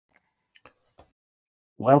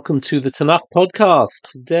Welcome to the Tanakh podcast.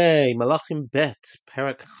 Today, Melakhim Bet,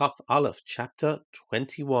 Perek Chaf Aleph, chapter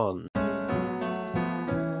 21.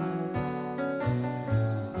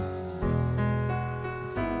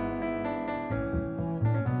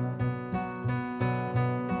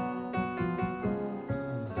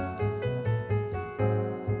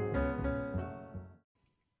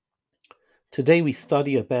 Today we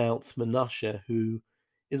study about Menashe, who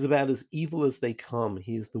is about as evil as they come.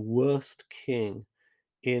 He is the worst king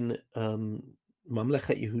in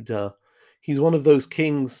Mamlechet Yehuda. He's one of those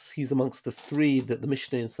kings, he's amongst the three that the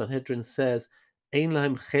Mishnah in Sanhedrin says, Ein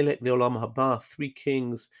lahem chelek leolam haba, three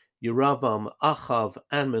kings, Yeravam, Achav,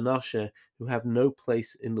 and Menashe, who have no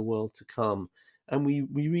place in the world to come. And we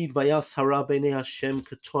read, Vayas hara b'nei Hashem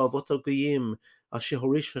k'toavot goyim, asher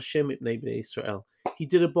horish Hashem mipnei bnei Israel. He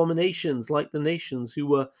did abominations like the nations who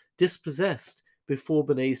were dispossessed before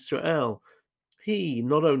Bnei Israel. He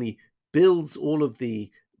not only builds all of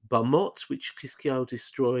the Bamot, which Chizkiyahu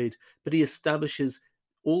destroyed, but he establishes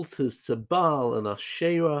altars to Baal and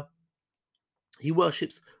Asherah. He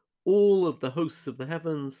worships all of the hosts of the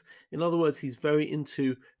heavens. In other words, he's very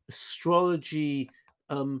into astrology.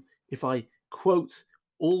 If I quote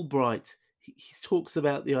Albright, he talks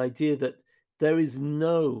about the idea that there is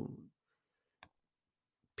no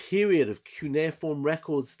period of cuneiform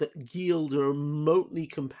records that yield a remotely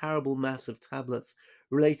comparable mass of tablets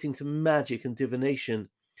relating to magic and divination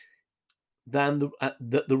than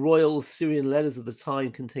the royal Assyrian letters of the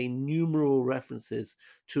time contain numerous references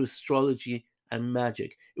to astrology and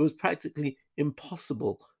magic. It was practically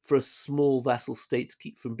impossible for a small vassal state to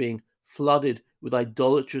keep from being flooded with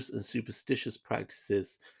idolatrous and superstitious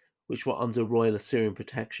practices which were under royal Assyrian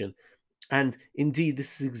protection. And indeed,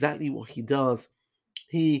 this is exactly what he does.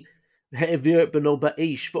 He's totally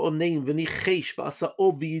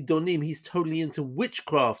into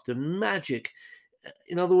witchcraft and magic.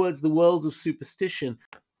 In other words, the world of superstition.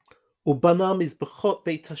 Ubanam is Bechot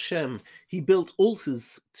Beit Hashem. He built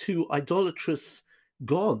altars to idolatrous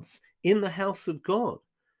gods in the house of God,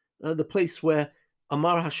 the place where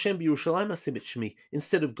Amar Hashem B'Yerushalayim Asibit Shmi.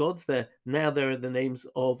 Instead of gods there, now there are the names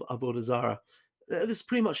of Avodah Zarah. There's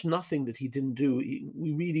pretty much nothing that he didn't do.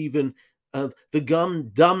 We read even the gam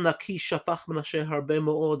dam naki shafach Menashe harbe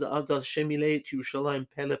mo'od ad Hashem ileit Yerushalayim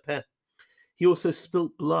pele peh. He also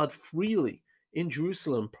spilt blood freely in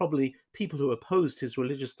Jerusalem, probably people who opposed his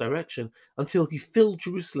religious direction, until he filled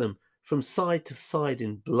Jerusalem from side to side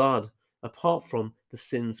in blood, apart from the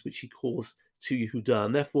sins which he caused to Yehuda.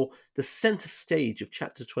 And therefore, the center stage of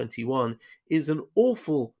chapter 21 is an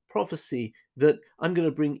awful prophecy that I'm going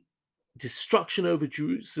to bring destruction over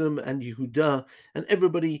Jerusalem and Yehuda, and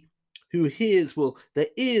everybody who hears their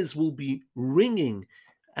ears will be ringing,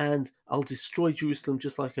 and I'll destroy Jerusalem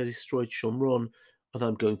just like I destroyed Shomron, and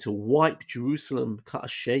I'm going to wipe Jerusalem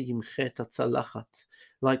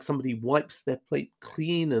like somebody wipes their plate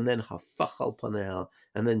clean and then hafach al paneha,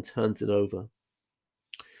 and then turns it over.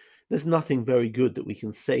 There's nothing very good that we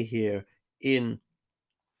can say here in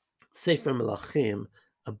Sefer Melakhim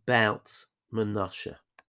about Menashe.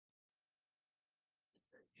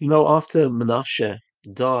 After Menashe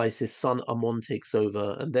dies, his son Amon takes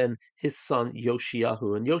over, and then his son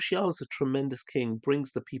Yoshiyahu. And Yoshiyahu is a tremendous king,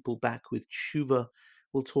 brings the people back with tshuva.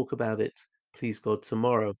 We'll talk about it, please God,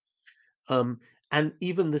 tomorrow. And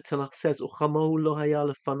even the Tanakh says, "Uchamahu lo haya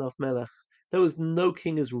lefanav melech." There was no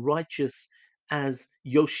king as righteous as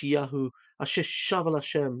Yoshiyahu. Asher shav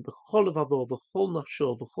Hashem b'chol levavo v'chol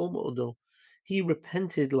nafsho v'chol me'odo. He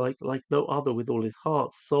repented like no other, with all his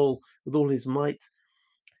heart, soul, with all his might.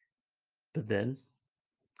 But then,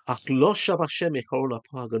 but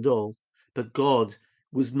God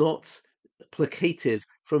was not placated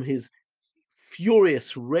from his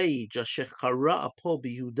furious rage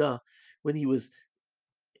when he was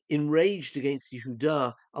enraged against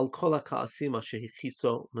Yehuda.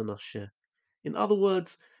 In other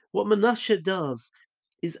words, what Menashe does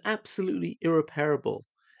is absolutely irreparable,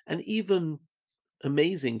 and even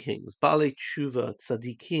amazing kings, Balei Tshuva,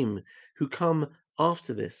 Tzadikim, who come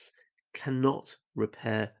after this, cannot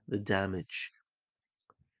repair the damage.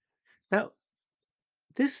 Now,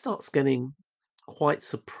 this starts getting quite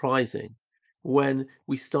surprising when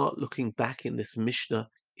we start looking back in this Mishnah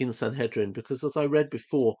in Sanhedrin, because as I read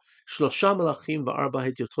before, Shlosha Melakhim v'arba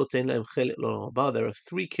hedyotot ein lehem chelik l'olam haba. There are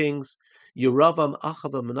three kings, Yeravam,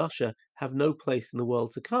 Achav, and Menashe, have no place in the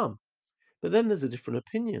world to come. But then there's a different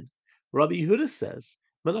opinion. Rabbi Yehuda says,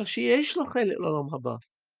 Menashe yesh lo chelik l'olam haba.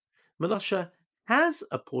 Menashe has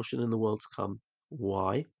a portion in the world to come.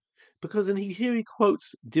 Why? Because here he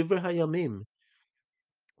quotes Divrei Hayamim,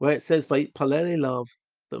 where it says, Vayitpalel elav,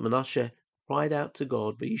 that Menashe cried out to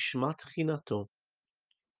God, Vayishma techinato,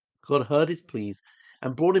 God heard his pleas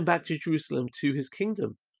and brought him back to Jerusalem to his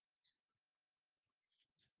kingdom.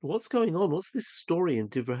 What's going on? What's this story in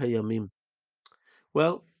Divrei Hayamim?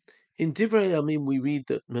 Well, in Divrei Hayamim, we read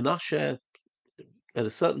that Menashe, at a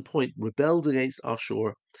certain point, rebelled against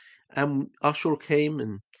Ashur, and Ashur came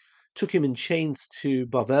and took him in chains to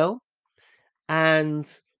Bavel. And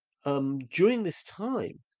during this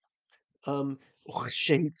time, um,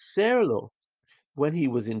 when he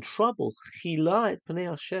was in trouble, Chila et Pnei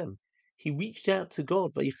Hashem, he reached out to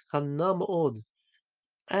God, Vayichana Ma'od,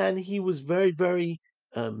 and he was very, very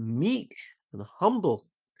meek and humble.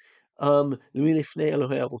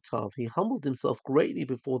 He humbled himself greatly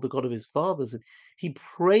before the God of his fathers, and he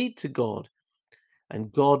prayed to God,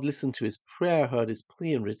 and God listened to his prayer, heard his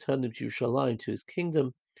plea, and returned him to Yerushalayim, to his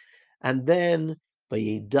kingdom. And then,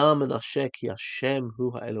 Vayidam Menashe ki Hashem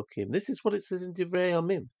hu ha'elokim. This is what it says in Divrei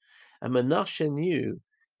Hayamim. And Menashe knew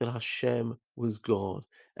that Hashem was God.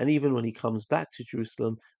 And even when he comes back to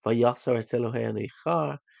Jerusalem, Vayasar et Elohei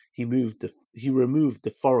Nechar, he removed the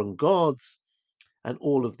foreign gods and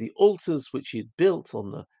all of the altars which he had built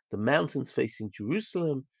on the mountains facing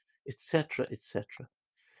Jerusalem, etc., etc.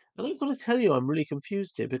 And I've got to tell you, I'm really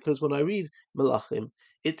confused here, because when I read Melakhim,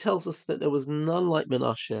 it tells us that there was none like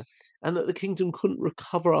Menashe, and that the kingdom couldn't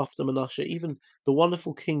recover after Menashe. Even the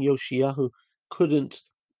wonderful king Yoshiyahu couldn't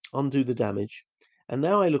undo the damage. And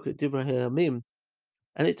now I look at Divrei Hayamim,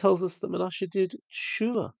 and it tells us that Menashe did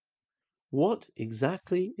tshuva. What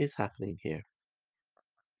exactly is happening here?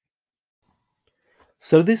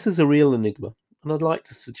 So this is a real enigma, and I'd like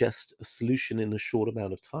to suggest a solution in the short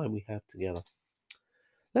amount of time we have together.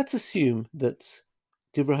 Let's assume that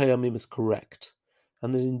Divrei Hayamim is correct,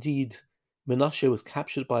 and that indeed Menashe was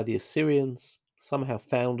captured by the Assyrians, somehow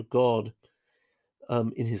found God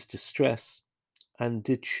in his distress, and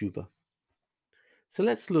did tshuva. So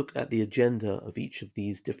let's look at the agenda of each of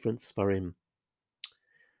these different Sfarim.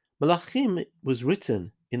 Melakhim was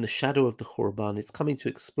written in the shadow of the Hurban. It's coming to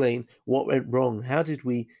explain what went wrong. How did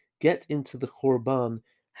we get into the Hurban?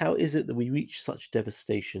 How is it that we reach such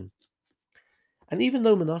devastation? And even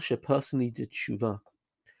though Menashe personally did tshuva,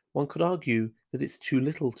 one could argue that it's too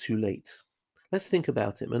little too late. Let's think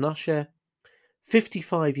about it. Menashe,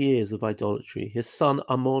 55 years of idolatry. His son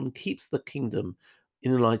Ammon keeps the kingdom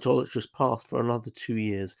in an idolatrous path for another 2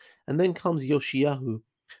 years. And then comes Yoshiyahu.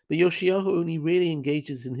 But Yoshiyahu only really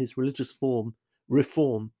engages in his religious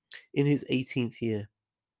reform in his 18th year.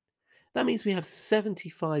 That means we have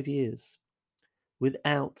 75 years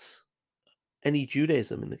without any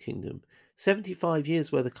Judaism in the kingdom. 75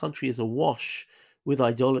 years where the country is awash with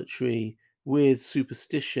idolatry, with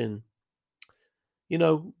superstition. You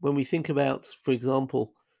know, when we think about, for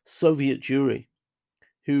example, Soviet Jewry,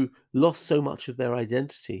 who lost so much of their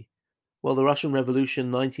identity. Well, the Russian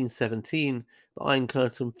Revolution, 1917, the Iron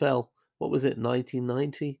Curtain fell. What was it,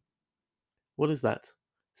 1990? What is that?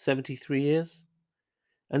 73 years?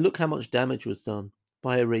 And look how much damage was done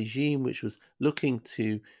by a regime which was looking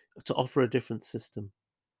to offer a different system.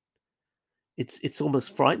 It's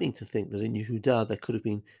almost frightening to think that in Yehuda there could have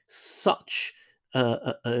been such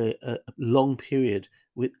a long period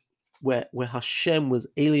with where Hashem was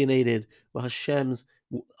alienated, where Hashem's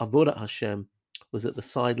avodat Hashem was at the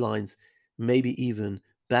sidelines, maybe even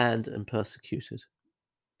banned and persecuted.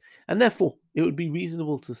 And therefore, it would be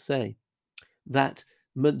reasonable to say that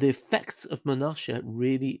the effects of Menashe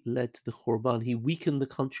really led to the Hurban. He weakened the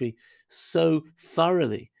country so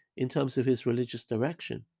thoroughly in terms of his religious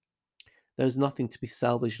direction. There's nothing to be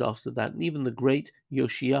salvaged after that. And even the great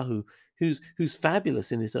Yoshiyahu, who's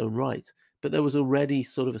fabulous in his own right, but there was already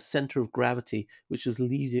sort of a center of gravity which was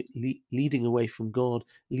leading away from God,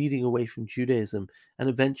 leading away from Judaism, and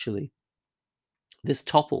eventually this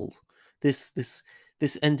toppled. This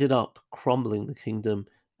ended up crumbling the kingdom,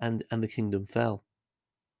 and the kingdom fell.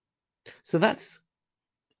 So that's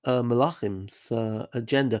Melakhim's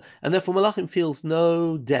agenda, and therefore Melakhim feels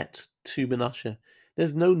no debt to Menashe.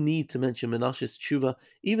 There's no need to mention Menashe's tshuva,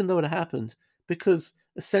 even though it happened, because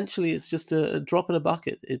essentially it's just a drop in a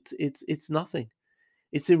bucket. It's nothing.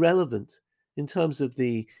 It's irrelevant in terms of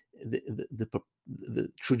the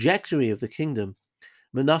the trajectory of the kingdom.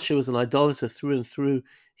 Menashe was an idolater through and through.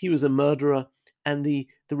 He was a murderer, and the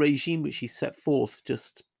regime which he set forth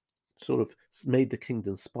just sort of made the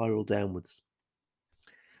kingdom spiral downwards.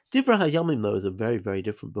 Divrei Hayamim, though, is a very, very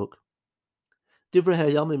different book. Divrei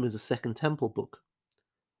Hayamim is a Second Temple book.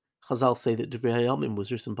 Chazal say that Divrei Hayamim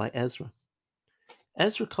was written by Ezra.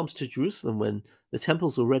 Ezra comes to Jerusalem when the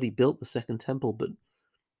temple's already built, the Second Temple, but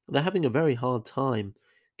they're having a very hard time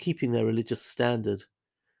keeping their religious standard.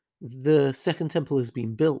 The Second Temple has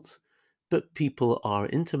been built, but people are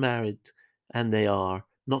intermarried and they are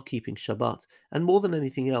not keeping Shabbat. And more than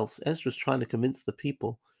anything else, Ezra's trying to convince the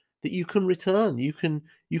people that you can return, you can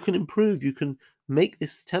improve, you can make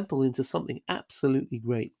this temple into something absolutely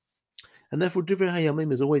great. And therefore, Divrei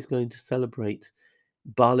Hayamim is always going to celebrate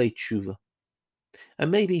Baalei Tshuva. And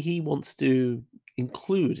maybe he wants to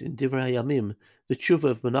include in Divrei Hayamim the tshuva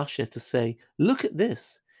of Menashe to say, look at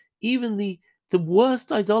this. Even the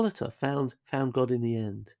worst idolater found God in the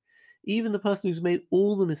end. Even the person who's made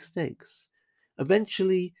all the mistakes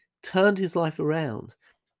eventually turned his life around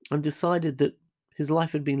and decided that his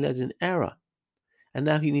life had been led in error. And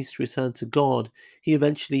now he needs to return to God. He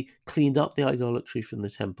eventually cleaned up the idolatry from the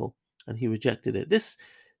temple and he rejected it. This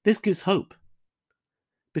gives hope.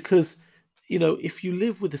 Because, if you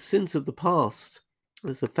live with the sins of the past,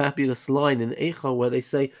 there's a fabulous line in Eicha where they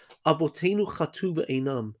say, Avotenu chatu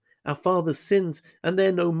ve'einam, our fathers sinned and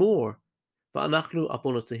they're no more. Va'anachnu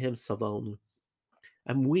avonotehem savalnu,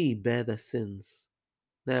 and we bear their sins.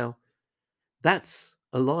 Now, that's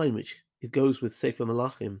a line which it goes with Sefer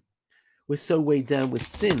Melakhim. We're so weighed down with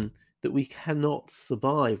sin that we cannot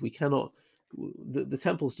survive. The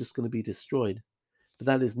temple's just going to be destroyed. But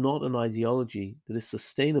that is not an ideology that is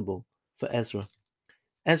sustainable for Ezra.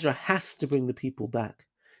 Ezra has to bring the people back.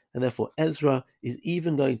 And therefore, Ezra is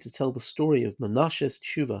even going to tell the story of Menashe's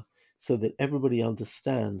tshuva so that everybody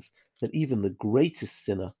understands that even the greatest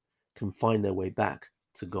sinner can find their way back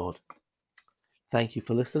to God. Thank you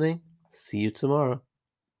for listening. See you tomorrow.